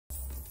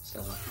So.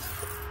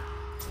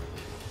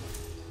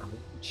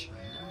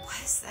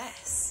 What is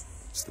this?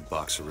 It's the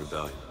Boxer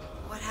Rebellion.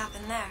 What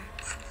happened there?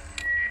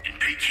 In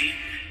Peking,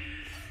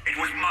 it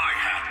was my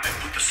hand that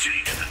put the city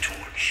to the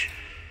torch.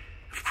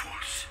 Of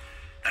course,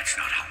 that's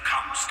not how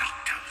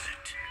Comstock tells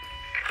it.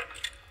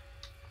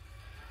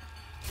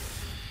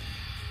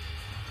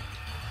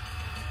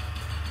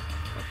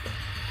 Okay.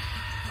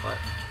 What?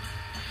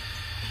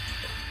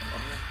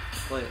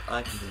 Play.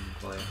 I can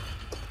play.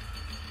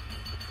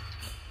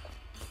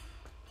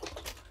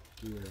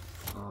 Here.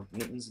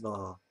 Newton's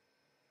Law.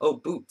 Oh,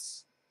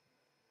 boots!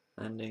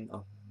 Landing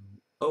on.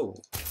 Oh!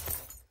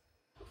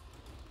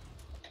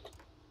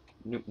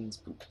 Newton's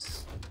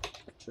boots.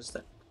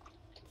 Interesting.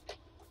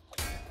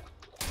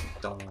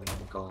 Gong,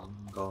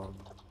 gong, gong.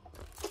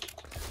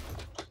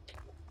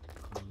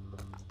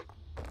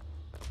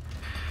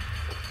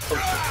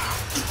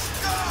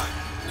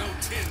 No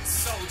tin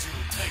soldier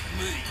will take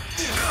me.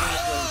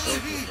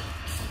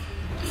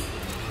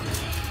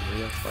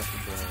 Real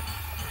fucking bad.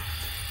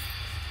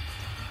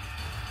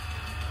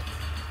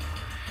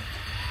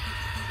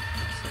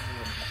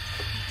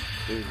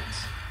 Boots.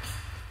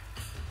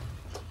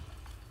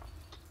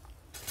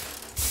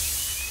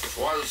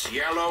 'Twas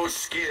yellow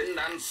skin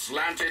and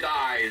slanted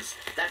eyes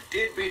that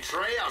did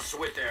betray us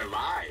with their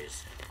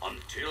lies,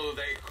 until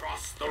they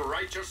crossed the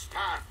righteous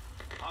path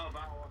of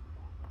our...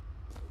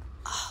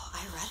 Oh,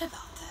 I read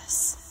about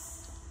this.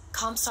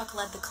 Comstock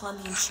led the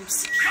Colombian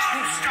troops to Peking.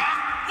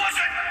 Comstock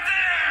wasn't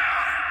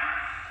there!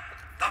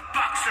 The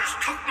Boxers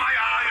took my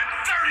eye and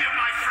 30 of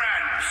my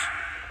friends!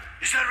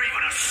 Is there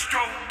even a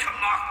stone to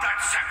mark that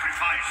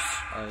sacrifice?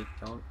 I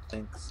don't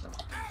think so.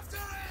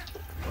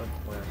 What,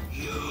 where?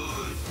 You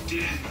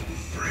didn't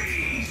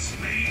freeze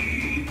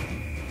me!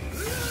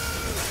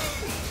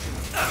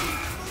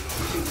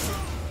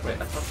 Wait,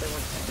 I thought they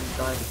went and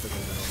died because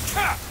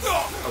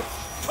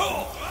of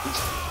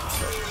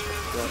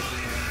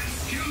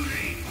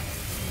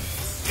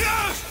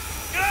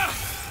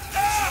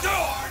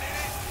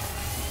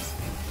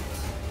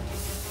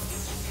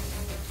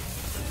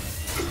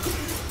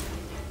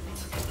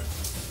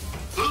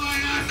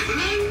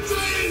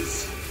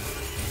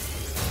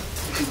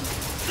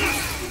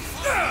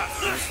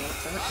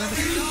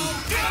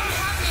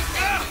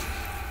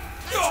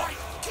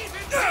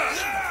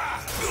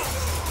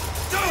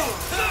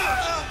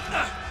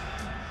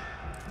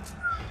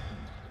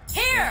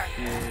Here!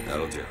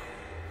 That'll do.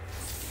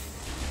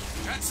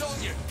 That's all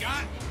you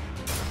got?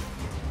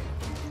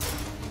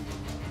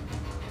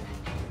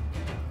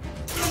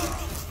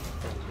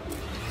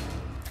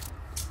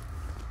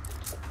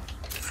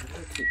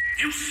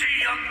 You see,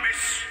 young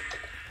miss?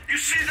 You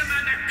see the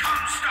man that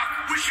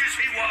Comstock wishes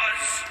he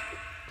was?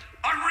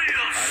 A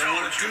real I don't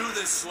want to soldier. do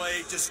this,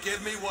 slave. Just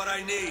give me what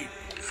I need.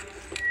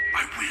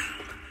 I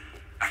will,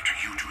 after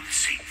you do the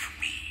same for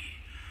me.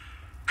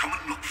 Come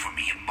and look for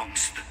me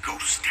amongst the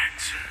ghost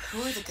dancers.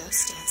 Who are the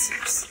ghost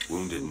dancers?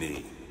 Wounded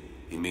Knee.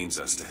 He means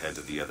us to head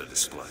to the other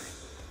display.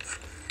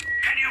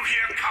 Can you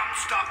hear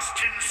Comstock's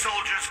tin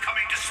soldiers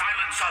coming to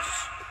silence us?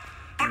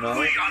 But No.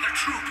 we are the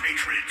true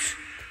patriots.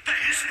 The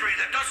history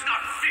that does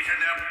not fit in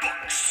their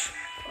books.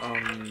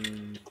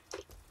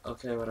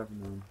 Okay, whatever,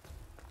 man.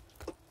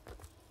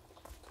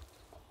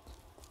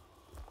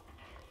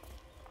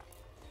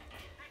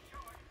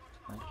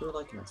 Can I do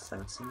like an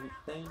assassinate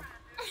thing?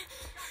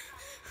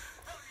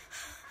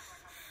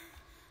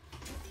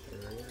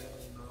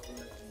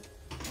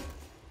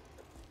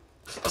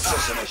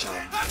 Assassination!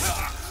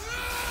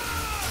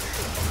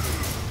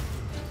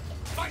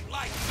 Fight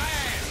like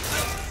mad!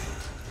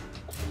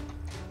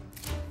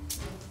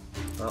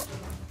 Well,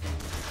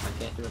 I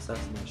can't do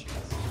assassinations.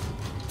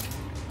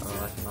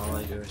 All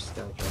I do is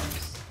skill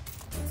drops.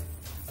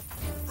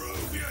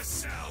 Prove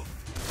yourself!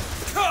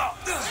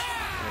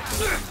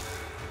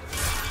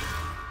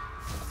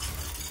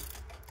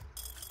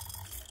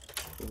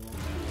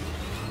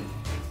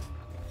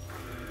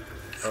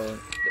 Oh,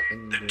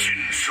 The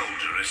tin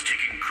soldier is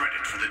taking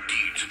credit for the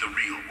deeds of the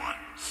real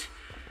ones.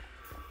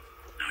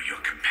 Now your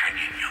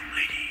companion, young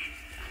lady,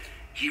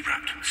 he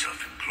wrapped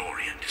himself in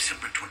glory on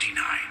December 29,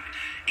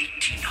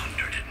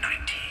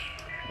 1890.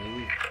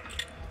 maybe.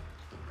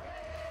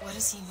 What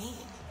does he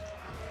mean?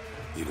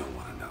 You don't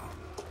want to know.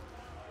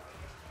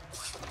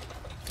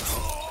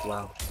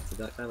 Wow, did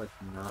that guy like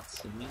not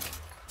see me?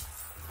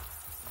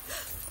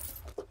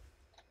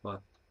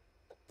 What?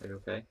 Are you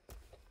okay?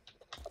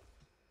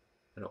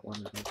 I don't want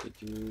to make it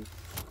do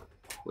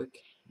quick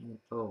hand.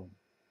 Oh.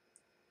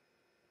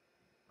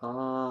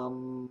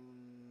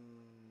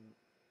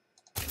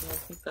 Yeah, I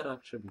think that'd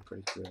actually be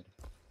pretty good.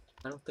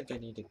 I don't think I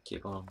need to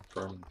keep on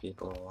burning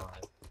people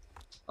alive.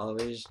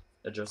 Always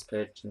address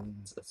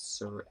patrons as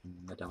Sir and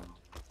Madame.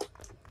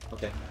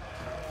 Okay.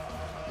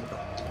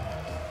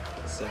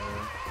 So.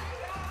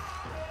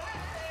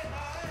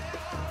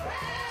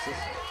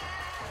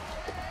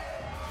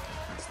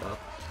 Stop.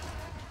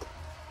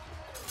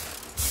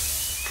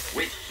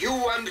 With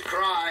hue and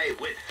cry,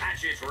 with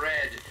hatchet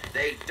red,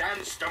 they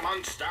danced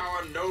amongst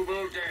our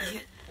noble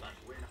dead.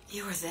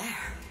 You were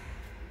there.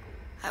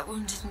 At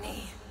Wounded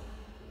Knee.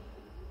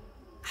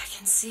 I can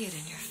can see it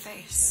in your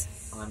face.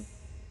 I'm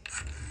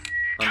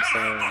Tell her,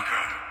 sorry,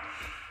 Booker.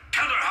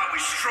 Tell her how we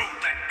strode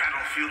that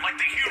battlefield like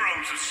the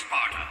heroes of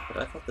Sparta. but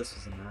I thought this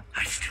was an act.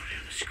 I still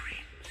hear the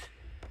screams.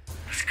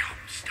 This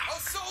Comstock.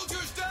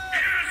 soldier's down!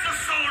 Here's the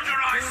soldier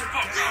I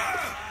spoke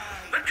of.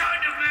 The kind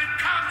of man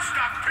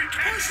Comstock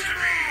pretends to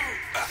be.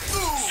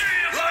 See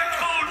if I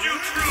told you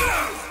true.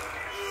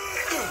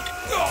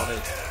 Oh,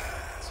 they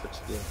switched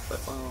gears, but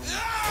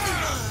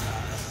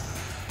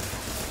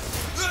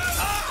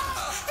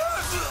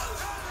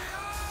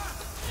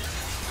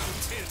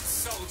Tin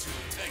soldier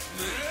will take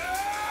me.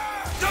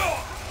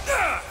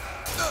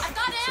 I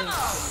got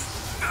ammo!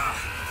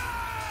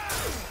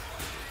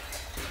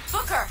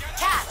 Booker,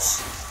 catch!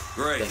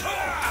 Great.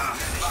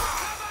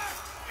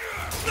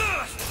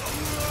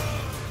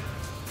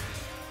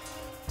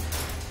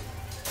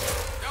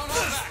 Don't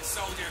hold back,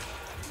 soldier.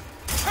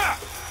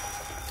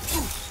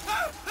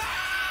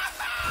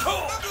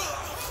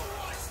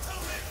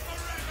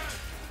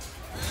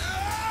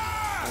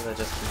 oh, they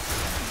just keep.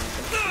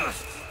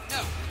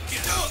 No,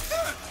 get up.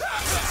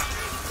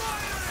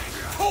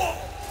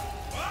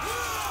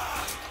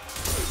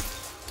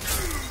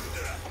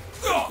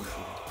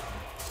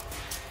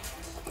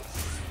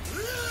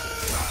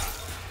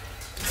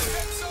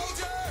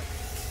 Soldier!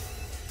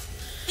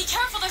 Be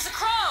careful, there's a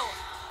crow!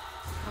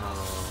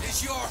 Oh,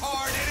 Is your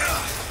heart in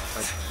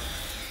it?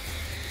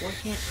 why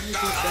can't you do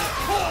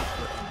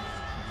that?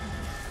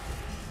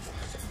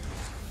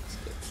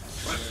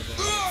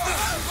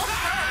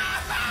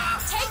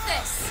 Take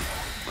this!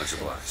 Much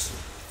obliged.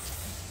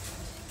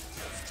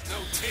 No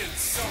tin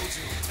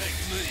soldier will take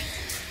me.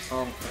 I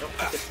don't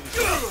think it's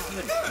good.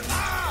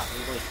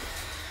 We like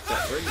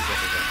got birdies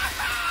everywhere.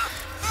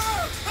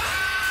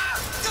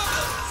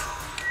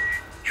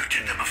 You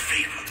did them a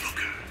favor,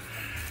 Booker.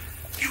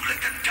 You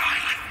let them die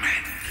like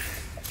men.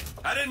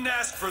 I didn't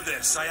ask for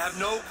this. I have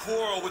no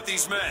quarrel with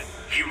these men.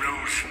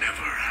 Heroes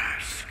never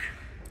ask.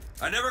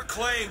 I never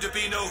claimed to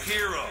be no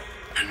hero.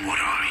 Then what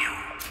are you?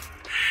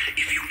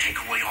 If you take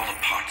away all the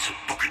parts of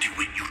Booker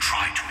DeWitt you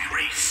tried to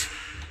erase,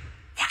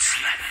 what's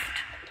left?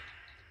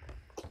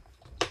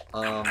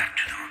 Come back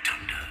to the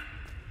rotunda.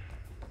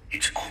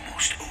 It's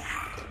almost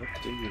over.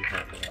 What do you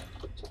have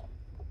left?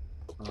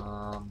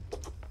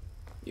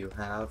 You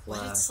have What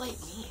did left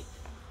Slate mean?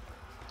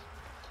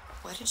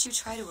 What did you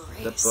try to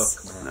the erase?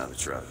 book, man. Now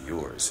that you're out of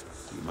yours,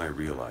 you might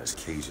realize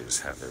cages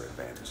have their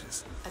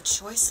advantages. A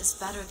choice is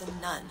better than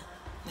none,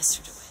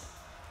 Mr. DeWitt.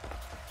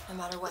 No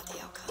matter what the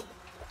outcome.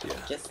 Yeah.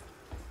 Yes.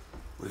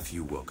 What if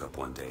you woke up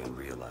one day and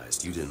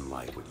realized you didn't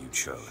like what you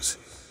chose?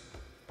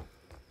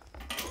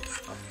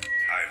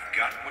 I've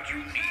got what you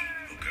need,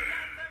 Booker.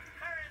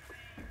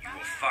 You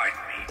will find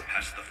me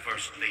past the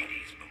First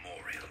Lady's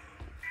memorial.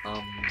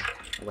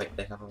 Wait,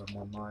 they have a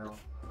memorial.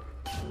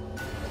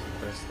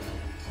 First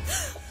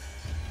thing.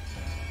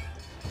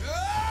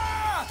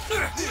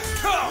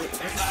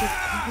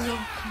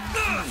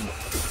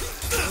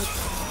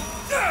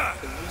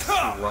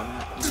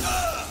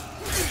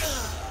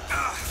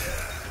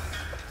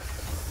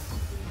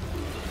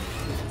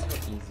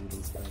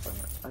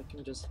 I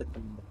can just hit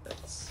them in the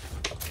face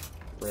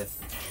with.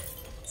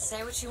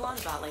 Say what you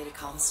want about Lady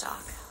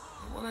Comstock.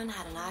 The woman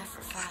had an eye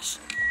for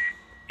fashion.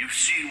 You've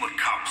seen what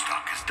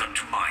Comstock has done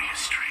to my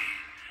history.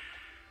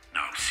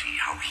 Now see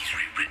how he's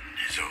rewritten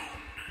his own.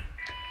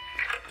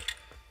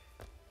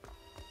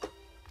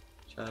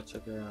 Child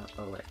took her out.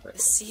 Oh wait. The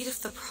seed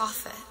of the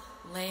prophet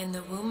lay in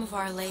the womb of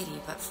Our Lady,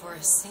 but for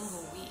a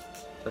single week.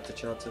 But the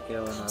child took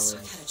ill and I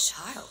Comstock was. had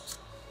a child.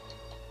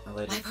 My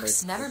lady My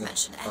books prayed never for the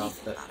mention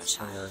anything prophet about a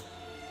child.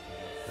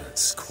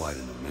 That's quite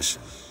an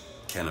omission.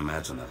 Can't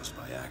imagine that was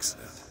by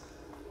accident.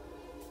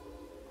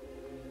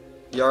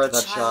 You're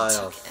the child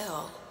child. took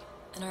ill,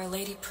 and Our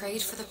Lady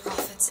prayed for the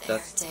prophet's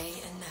That's- heir day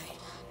and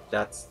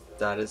night.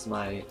 That is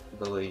my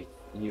belief.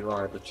 You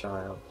are the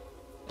child,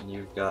 and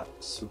you've got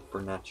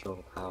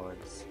supernatural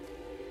powers.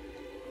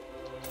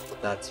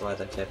 That's why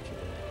they kept you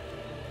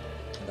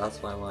there. And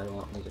that's why I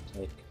want me to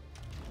take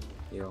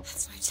you.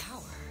 That's my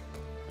tower.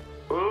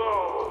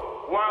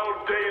 Lo,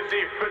 while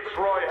Daisy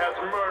Fitzroy has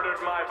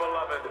murdered my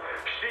beloved,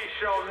 she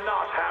shall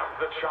not have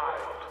the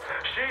child.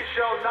 She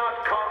shall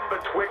not come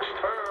betwixt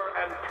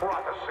her and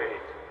prophecy.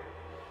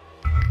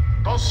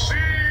 The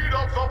seed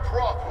of the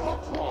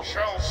prophet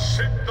shall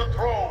sit the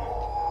throne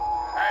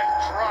and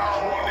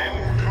drown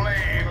in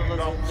flame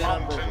the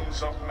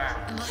mountains of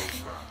man.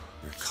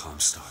 You're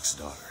Comstock's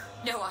daughter.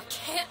 No, I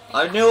can't be.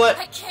 I knew it!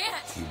 I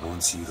can't! He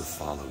wants you to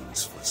follow in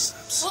his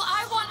footsteps. Well,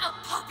 I want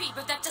a puppy,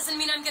 but that doesn't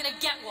mean I'm gonna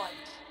get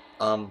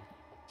one.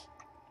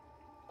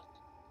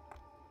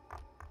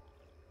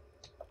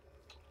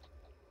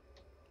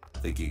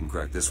 Think you can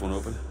crack this one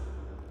open?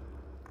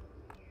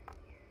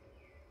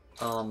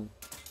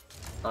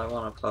 I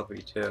want a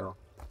puppy too.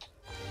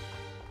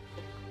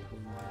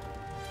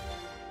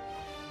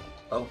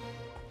 Oh.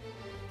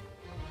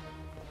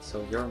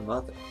 So your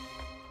mother.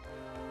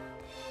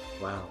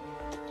 Wow.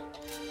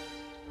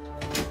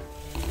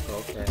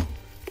 Okay.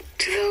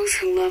 To those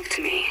who loved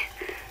me,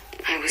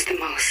 I was the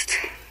most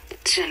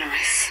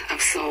generous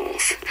of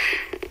souls.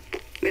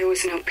 There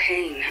was no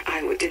pain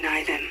I would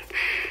deny them.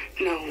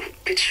 No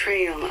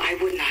betrayal I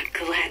would not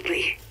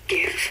gladly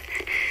give.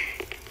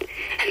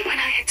 And when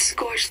I had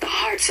scorched the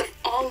hearts of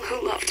all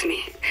who loved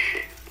me,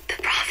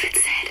 the prophet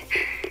said,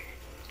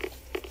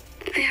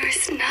 "There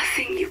is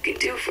nothing you can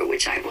do for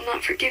which I will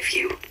not forgive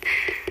you.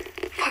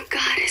 For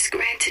God has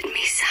granted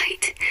me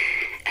sight,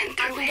 and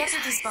I through can get his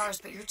to these eyes,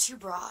 bars, but you're too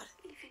broad.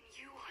 even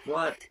you are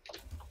What?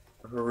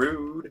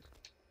 Rude.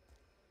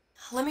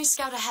 Let me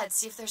scout ahead,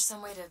 see if there's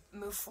some way to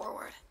move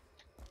forward.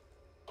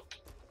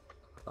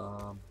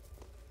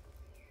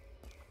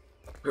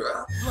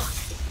 Look,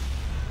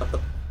 What the?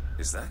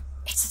 Is that?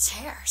 it's a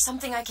tear,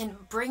 something I can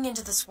bring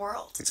into this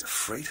world. It's a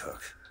freight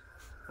hook.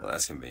 Well,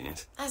 that's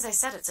convenient. As I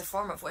said, it's a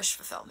form of wish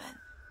fulfillment.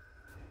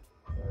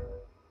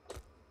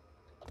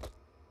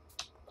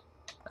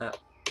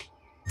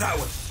 That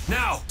one!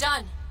 Now!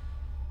 Done!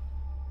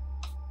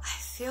 I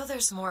feel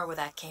there's more where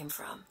that came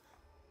from.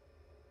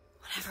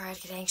 Whenever I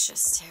get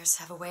anxious, tears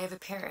have a way of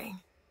appearing.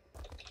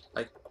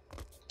 I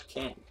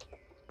can't.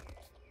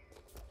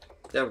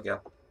 There we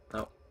go.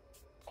 No.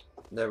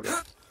 There we go.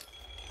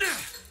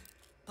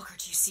 Booker,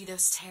 do you see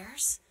those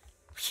tears?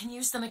 We can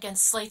use them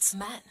against Slate's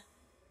men.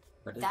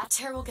 What is That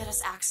tear will get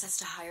us access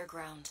to higher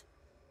ground.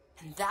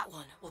 And that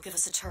one will give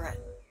us a turret.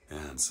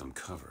 And some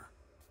cover.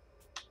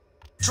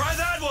 Try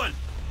that one!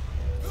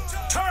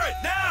 Turret,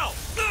 now!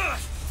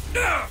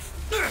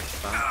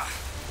 Wow.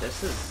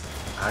 This is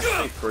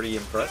actually pretty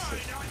impressive.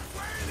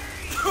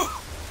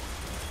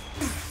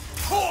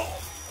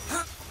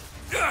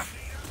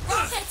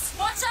 Rockets,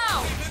 watch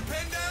out!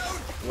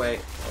 Wait,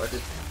 where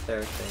did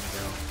their thing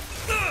go?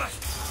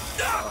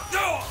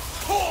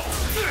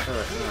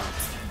 Turret now.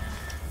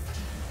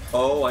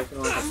 Oh, I can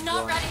only I'm have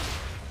not one. ready.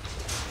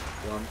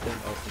 One thing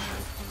open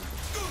right.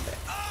 Okay,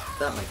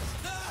 that makes sense.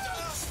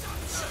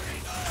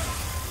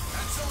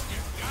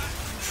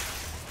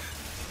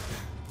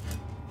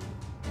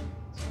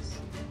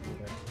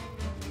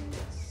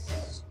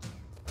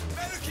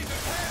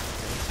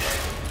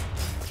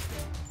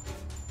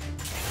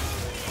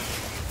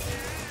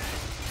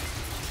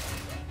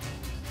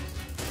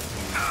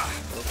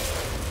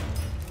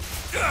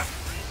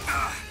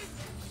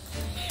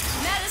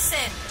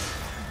 Medicine!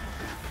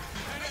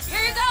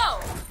 Here you go!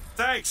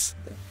 Thanks!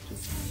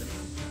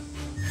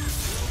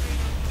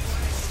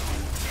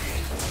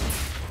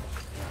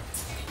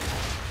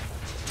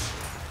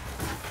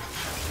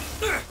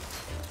 Okay.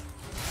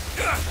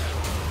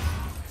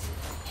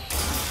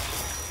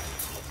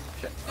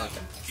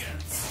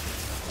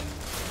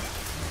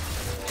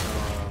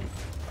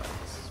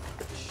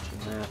 Switch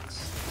to max.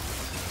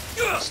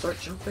 Start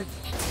jumping.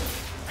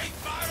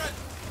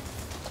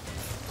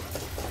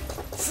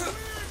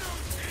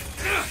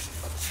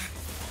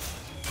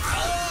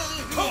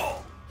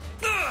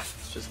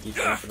 Let's just keep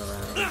jumping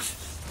around.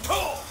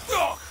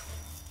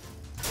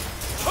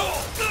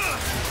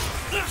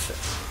 Shit.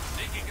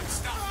 Think you can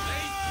stop me?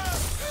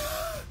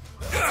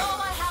 That's all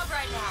I have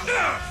right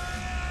now.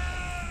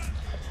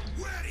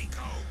 Where'd he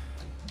go?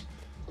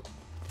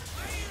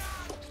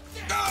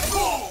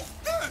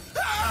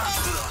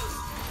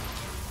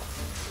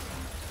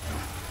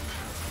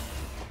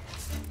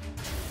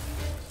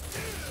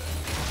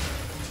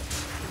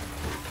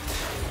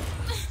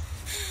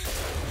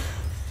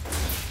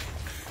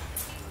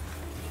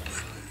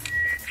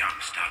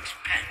 Comstock's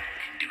pen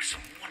can do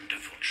some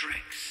wonderful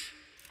tricks.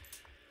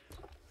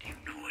 Do you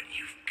know what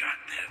you've got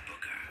there,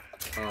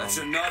 Booker? That's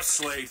enough,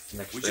 Slate.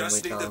 an We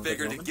just need the extremely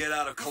vigor to talented get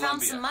out of I found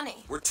Columbia. some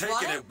money. We're taking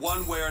What? it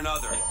one way or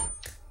another.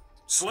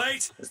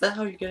 Slate! Is that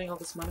how you're getting all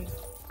this money?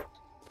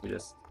 You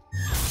just...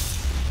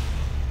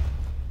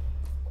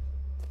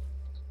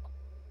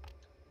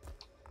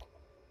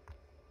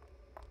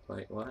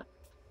 Wait, what?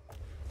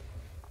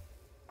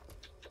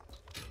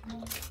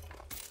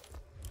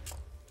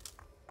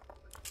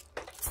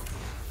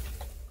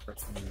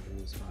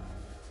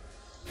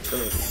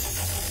 Ugh.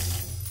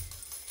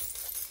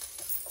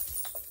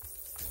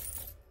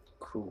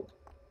 Cool.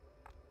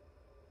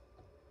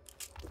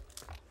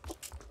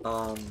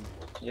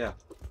 Yeah.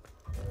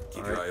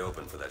 Keep your eye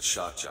open for that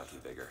shock jockey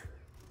vigor.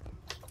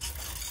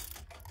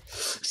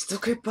 Still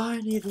can't buy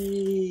any of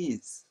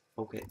these!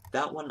 Okay,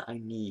 that one I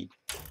need.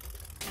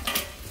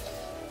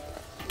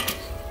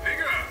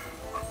 Vigor,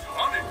 a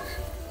tonic,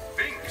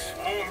 Binks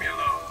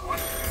Formula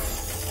Wonder,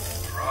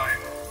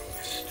 Primal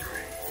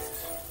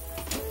Mysteries.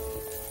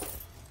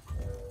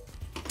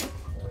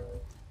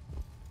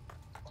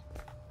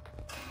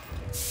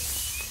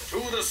 To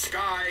the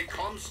sky,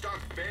 Comstock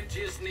bent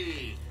his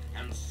knee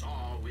and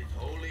saw with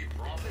holy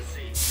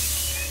prophecy.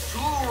 Too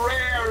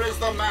rare is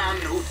the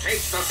man who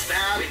takes a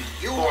stand in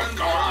you and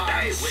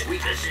I,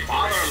 sweetest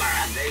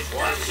fatherland.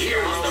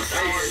 Here's the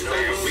face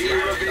where we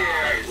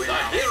revere the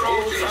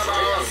heroes of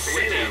our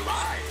city.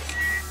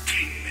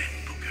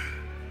 Kingmen, Booker.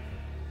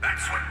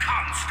 That's what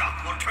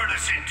Comstock will turn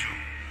us into.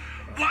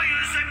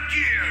 Wires and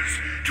gears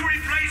to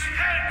replace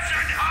heads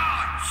and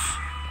hearts.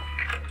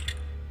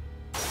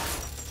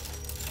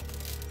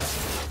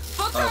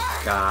 Booker!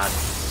 Oh god.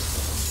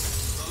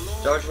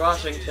 George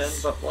Washington,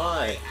 but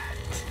why?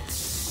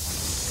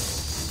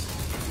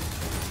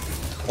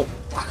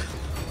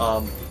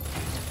 Mother!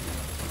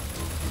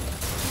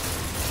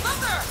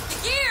 The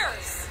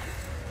gears!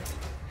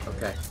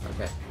 Okay,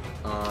 okay.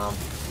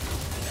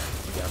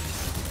 Yeah.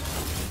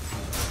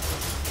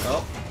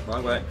 Oh,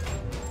 wrong way.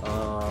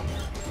 No.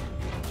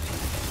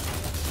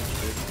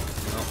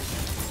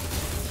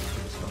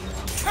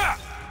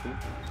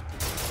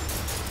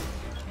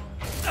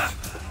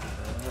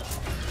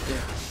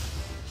 Yeah.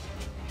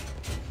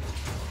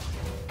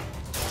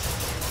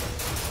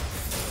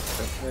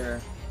 Right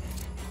here.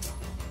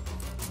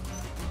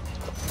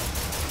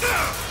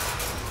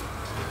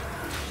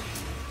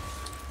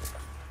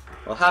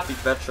 Well, happy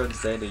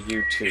Veterans Day to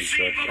you too,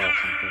 George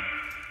Washington.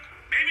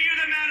 Maybe you're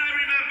the man I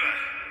remember.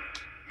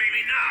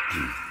 Maybe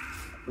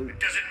not. It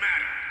doesn't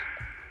matter.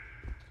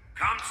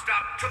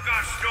 Comstock took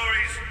our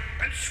stories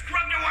and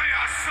scrubbed away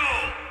our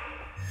soul.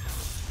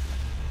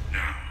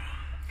 Now,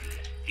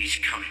 he's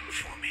coming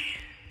for me.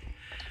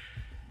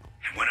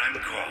 And when I'm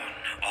gone,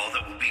 all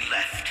that will be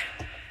left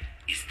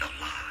is the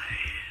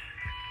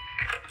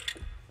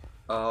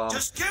lie.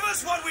 Just give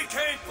us what we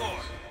came for!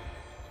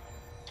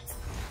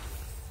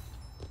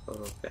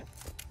 Okay.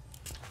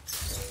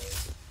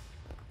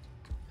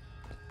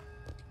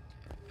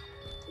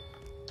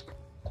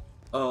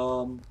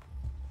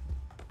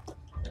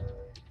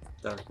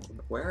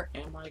 Where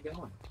am I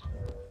going?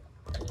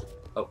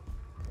 Oh.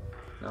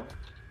 No?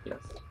 Yes.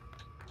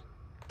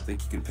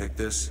 Think you can pick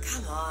this?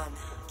 Come on,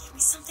 give me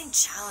something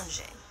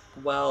challenging.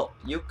 Well,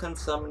 you can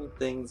summon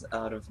things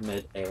out of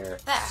mid-air,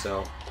 There.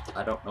 so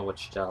I don't know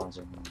what's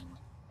challenging anymore.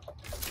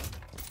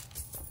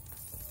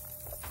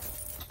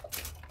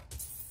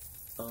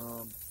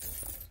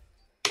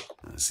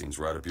 That seems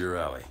right up your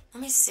alley.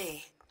 Let me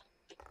see.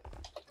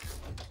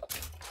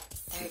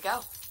 There you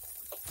go.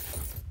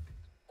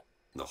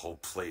 The whole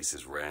place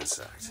is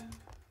ransacked.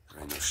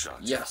 There ain't no shot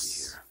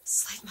Yes. here.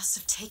 Slate must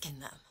have taken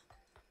them.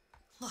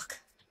 Look.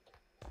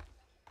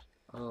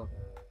 Oh.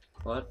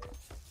 What?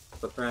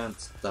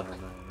 Footprints. No.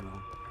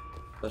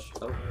 Push.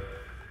 Oh.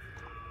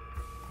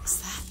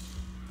 What's that?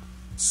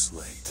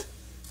 Slate.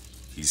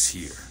 He's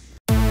here.